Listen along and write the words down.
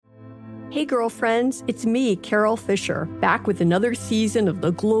Hey girlfriends, it's me, Carol Fisher, back with another season of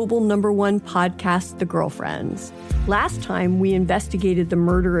the global #1 podcast, The Girlfriends. Last time, we investigated the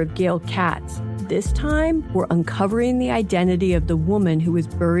murder of Gail Katz. This time, we're uncovering the identity of the woman who was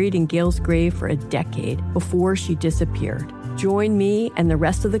buried in Gail's grave for a decade before she disappeared. Join me and the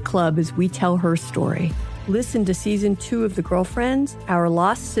rest of the club as we tell her story. Listen to Season 2 of The Girlfriends, Our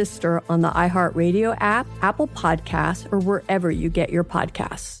Lost Sister on the iHeartRadio app, Apple Podcasts, or wherever you get your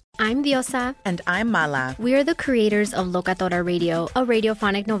podcasts. I'm Diosa. And I'm Mala. We are the creators of Locatora Radio, a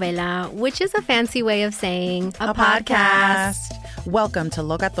radiophonic novela, which is a fancy way of saying a podcast. Welcome to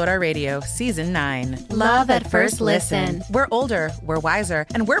Locatora Radio, Season 9. Love at first listen. We're older, we're wiser,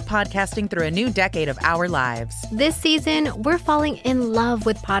 and we're podcasting through a new decade of our lives. This season, we're falling in love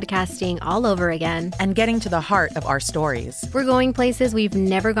with podcasting all over again. And getting to the heart of our stories. We're going places we've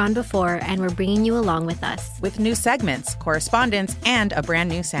never gone before, and we're bringing you along with us. With new segments, correspondence, and a brand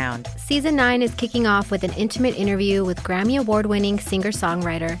new sound. Season 9 is kicking off with an intimate interview with Grammy Award-winning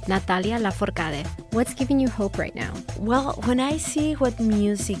singer-songwriter Natalia Lafourcade. What's giving you hope right now? Well, when I see what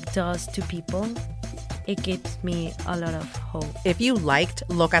music does to people, it gives me a lot of hope. If you liked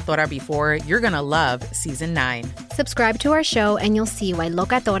Locatora before, you're going to love Season 9. Subscribe to our show and you'll see why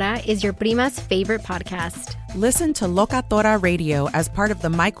Locatora is your prima's favorite podcast. Listen to Locatora Radio as part of the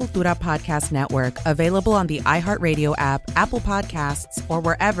My Cultura Podcast Network, available on the iHeartRadio app, Apple Podcasts, or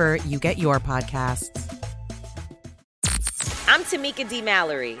wherever you get your podcasts. I'm Tamika D.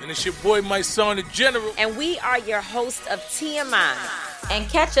 Mallory. And it's your boy, my son, the General. And we are your hosts of TMI. And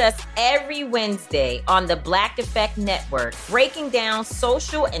catch us every Wednesday on the Black Effect Network, breaking down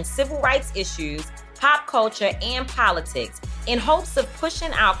social and civil rights issues, pop culture, and politics, in hopes of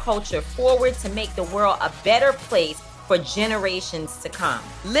pushing our culture forward to make the world a better place for generations to come.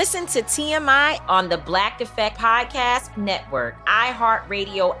 Listen to TMI on the Black Effect Podcast Network,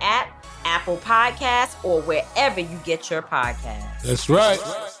 iHeartRadio app, Apple Podcasts, or wherever you get your podcasts. That's right.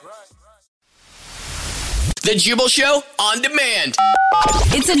 The Jubal Show on demand.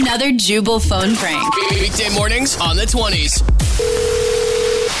 It's another Jubal phone prank. Weekday mornings on the 20s.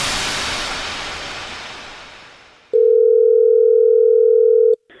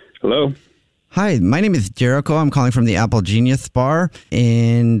 Hello. Hi, my name is Jericho. I'm calling from the Apple Genius Bar.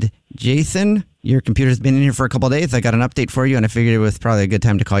 And Jason, your computer's been in here for a couple of days. I got an update for you, and I figured it was probably a good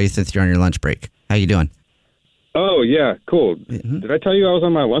time to call you since you're on your lunch break. How you doing? Oh, yeah, cool. Mm-hmm. Did I tell you I was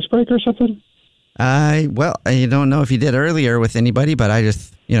on my lunch break or something? Well, I don't know if you did earlier with anybody, but I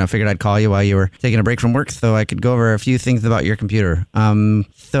just, figured I'd call you while you were taking a break from work so I could go over a few things about your computer.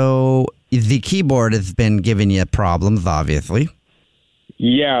 So the keyboard has been giving you problems, obviously.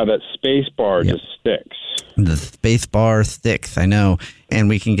 Yeah, that space bar just sticks. The space bar sticks, I know. And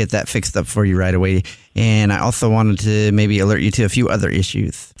we can get that fixed up for you right away. And I also wanted to maybe alert you to a few other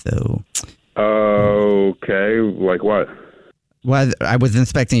issues. So. Okay, like what? Well, I was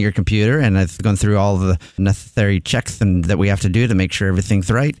inspecting your computer, and I've gone through all the necessary checks that we have to do to make sure everything's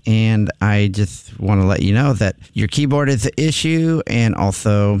right. And I just want to let you know that your keyboard is an issue, and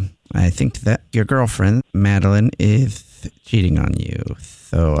also I think that your girlfriend, Madeline, is cheating on you.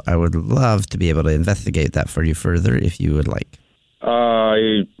 So I would love to be able to investigate that for you further if you would like.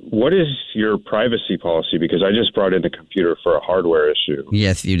 What is your privacy policy? Because I just brought in the computer for a hardware issue.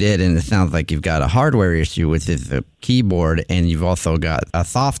 Yes, you did. And it sounds like you've got a hardware issue, which is the keyboard, and you've also got a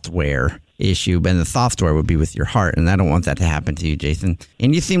software issue, and the software would be with your heart, and I don't want that to happen to you, Jason.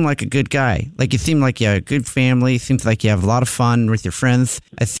 And you seem like a good guy. Like, you seem like you have a good family. Seems like you have a lot of fun with your friends.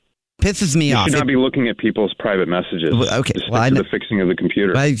 It pisses me off. You should not be looking at people's private messages. Okay, just stick to the fixing of the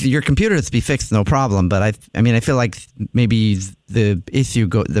computer. Your computer is to be fixed, no problem. But I feel like maybe the issue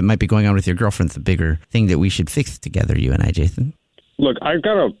that might be going on with your girlfriend's a bigger thing that we should fix together, you and I, Jason. Look, I've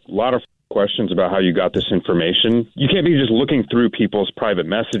got a lot of questions about how you got this information. You can't be just looking through people's private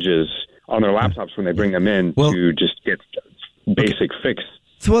messages on their laptops when they bring them in to just get basic fix.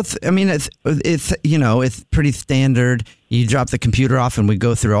 So it's pretty standard. You drop the computer off and we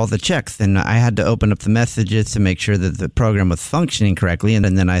go through all the checks. And I had to open up the messages to make sure that the program was functioning correctly. And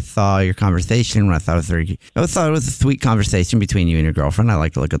then I saw your conversation. When I thought it was a sweet conversation between you and your girlfriend. I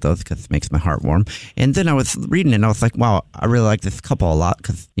like to look at those because it makes my heart warm. And then I was reading it and I was like, wow, I really like this couple a lot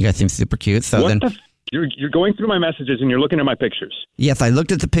because you guys seem super cute. So You're going through my messages and you're looking at my pictures. Yes, I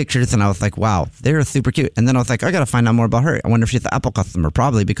looked at the pictures and I was like, wow, they're super cute. And then I was like, I got to find out more about her. I wonder if she's an Apple customer,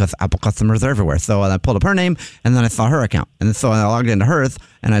 probably because Apple customers are everywhere. So I pulled up her name and then I saw her account. And so I logged into hers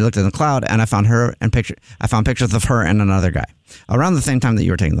and I looked in the cloud and I found her and I found pictures of her and another guy around the same time that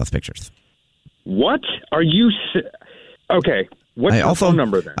you were taking those pictures. What? Are you... Okay. What's your phone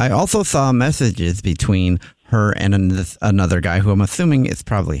number then? I also saw messages between her and another guy who I'm assuming is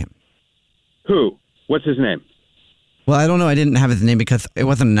probably him. Who? What's his name? Well, I don't know. I didn't have his name because it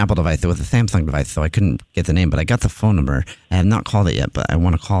wasn't an Apple device. It was a Samsung device, so I couldn't get the name. But I got the phone number. I have not called it yet, but I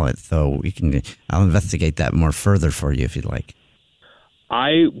want to call it. So I'll investigate that more further for you if you'd like.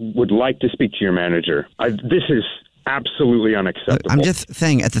 I would like to speak to your manager. This is absolutely unacceptable. I'm just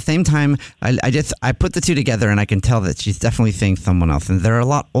saying, at the same time, I put the two together, and I can tell that she's definitely seeing someone else, and they're a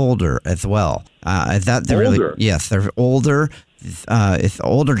lot older as well. Is that they're older? Really, yes, they're older. It's an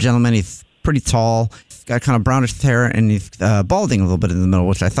older gentleman. He's pretty tall. He's got kind of brownish hair, and he's balding a little bit in the middle,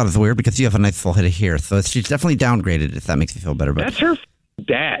 which I thought was weird because you have a nice full head of hair. So she's definitely downgraded, if that makes you feel better. But that's her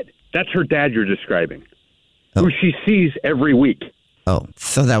dad. That's her dad you're describing, who she sees every week. Oh,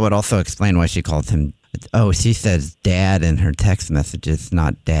 so that would also explain why she called him. Oh, she says dad in her text messages,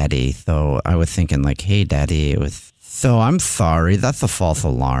 not daddy. So I was thinking like, hey, daddy. It was. So I'm sorry. That's a false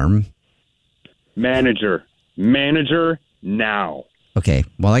alarm. Manager now. Okay.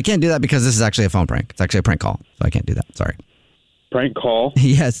 Well, I can't do that because this is actually a phone prank. It's actually a prank call. So I can't do that. Sorry. Prank call?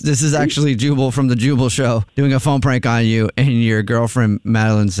 Yes. This is actually Jubal from the Jubal Show doing a phone prank on you, and your girlfriend,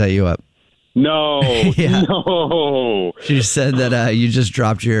 Madeline, set you up. No, yeah. No. She said that you just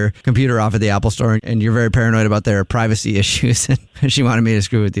dropped your computer off at the Apple Store and you're very paranoid about their privacy issues. And she wanted me to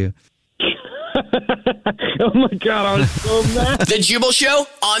screw with you. Oh, my God. I was so mad. The Jubal Show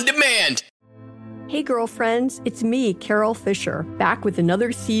on demand. Hey, girlfriends. It's me, Carol Fisher, back with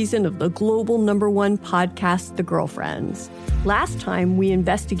another season of the global #1 podcast, The Girlfriends. Last time, we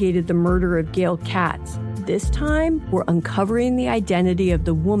investigated the murder of Gail Katz. This time, we're uncovering the identity of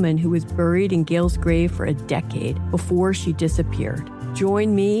the woman who was buried in Gail's grave for a decade before she disappeared.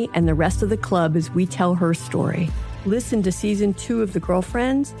 Join me and the rest of the club as we tell her story. Listen to Season 2 of The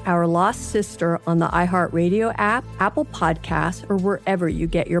Girlfriends, Our Lost Sister on the iHeartRadio app, Apple Podcasts, or wherever you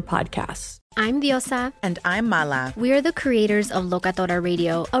get your podcasts. I'm Diosa. And I'm Mala. We are the creators of Locatora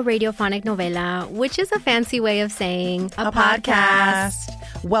Radio, a radiophonic novela, which is a fancy way of saying a podcast.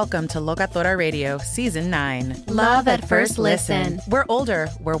 Welcome to Locatora Radio, Season 9. Love at First Listen. We're older,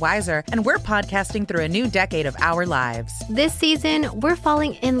 we're wiser, and we're podcasting through a new decade of our lives. This season, we're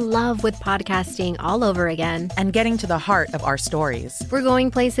falling in love with podcasting all over again. And getting to the heart of our stories. We're going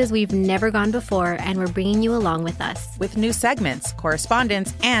places we've never gone before, and we're bringing you along with us. With new segments,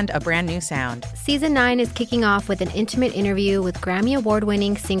 correspondence, and a brand new sound. Season 9 is kicking off with an intimate interview with Grammy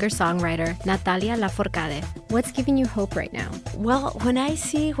Award-winning singer-songwriter Natalia Lafourcade. What's giving you hope right now? Well, when I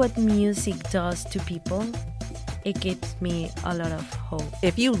see what music does to people, it gives me a lot of hope.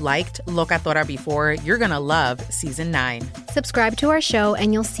 If you liked Locatora before, you're going to love Season 9. Subscribe to our show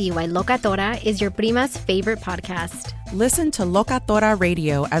and you'll see why Locatora is your prima's favorite podcast. Listen to Locatora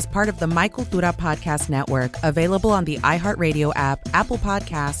Radio as part of the My Cultura Podcast Network, available on the iHeartRadio app, Apple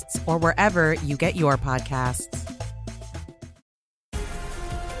Podcasts, or wherever you get your podcasts.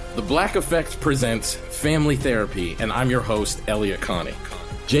 The Black Effect presents Family Therapy, and I'm your host, Elliot Connie.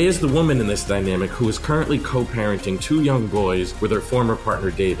 Jay is the woman in this dynamic who is currently co-parenting 2 young boys with her former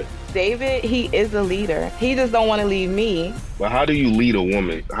partner, David. David, he is a leader. He just don't want to leave me. But how do you lead a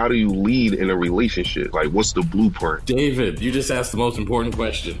woman? How do you lead in a relationship? Like, what's the blueprint? David, you just asked the most important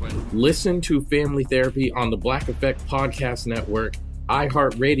question. Listen to Family Therapy on the Black Effect Podcast Network,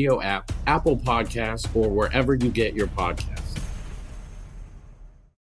 iHeartRadio app, Apple Podcasts, or wherever you get your podcasts.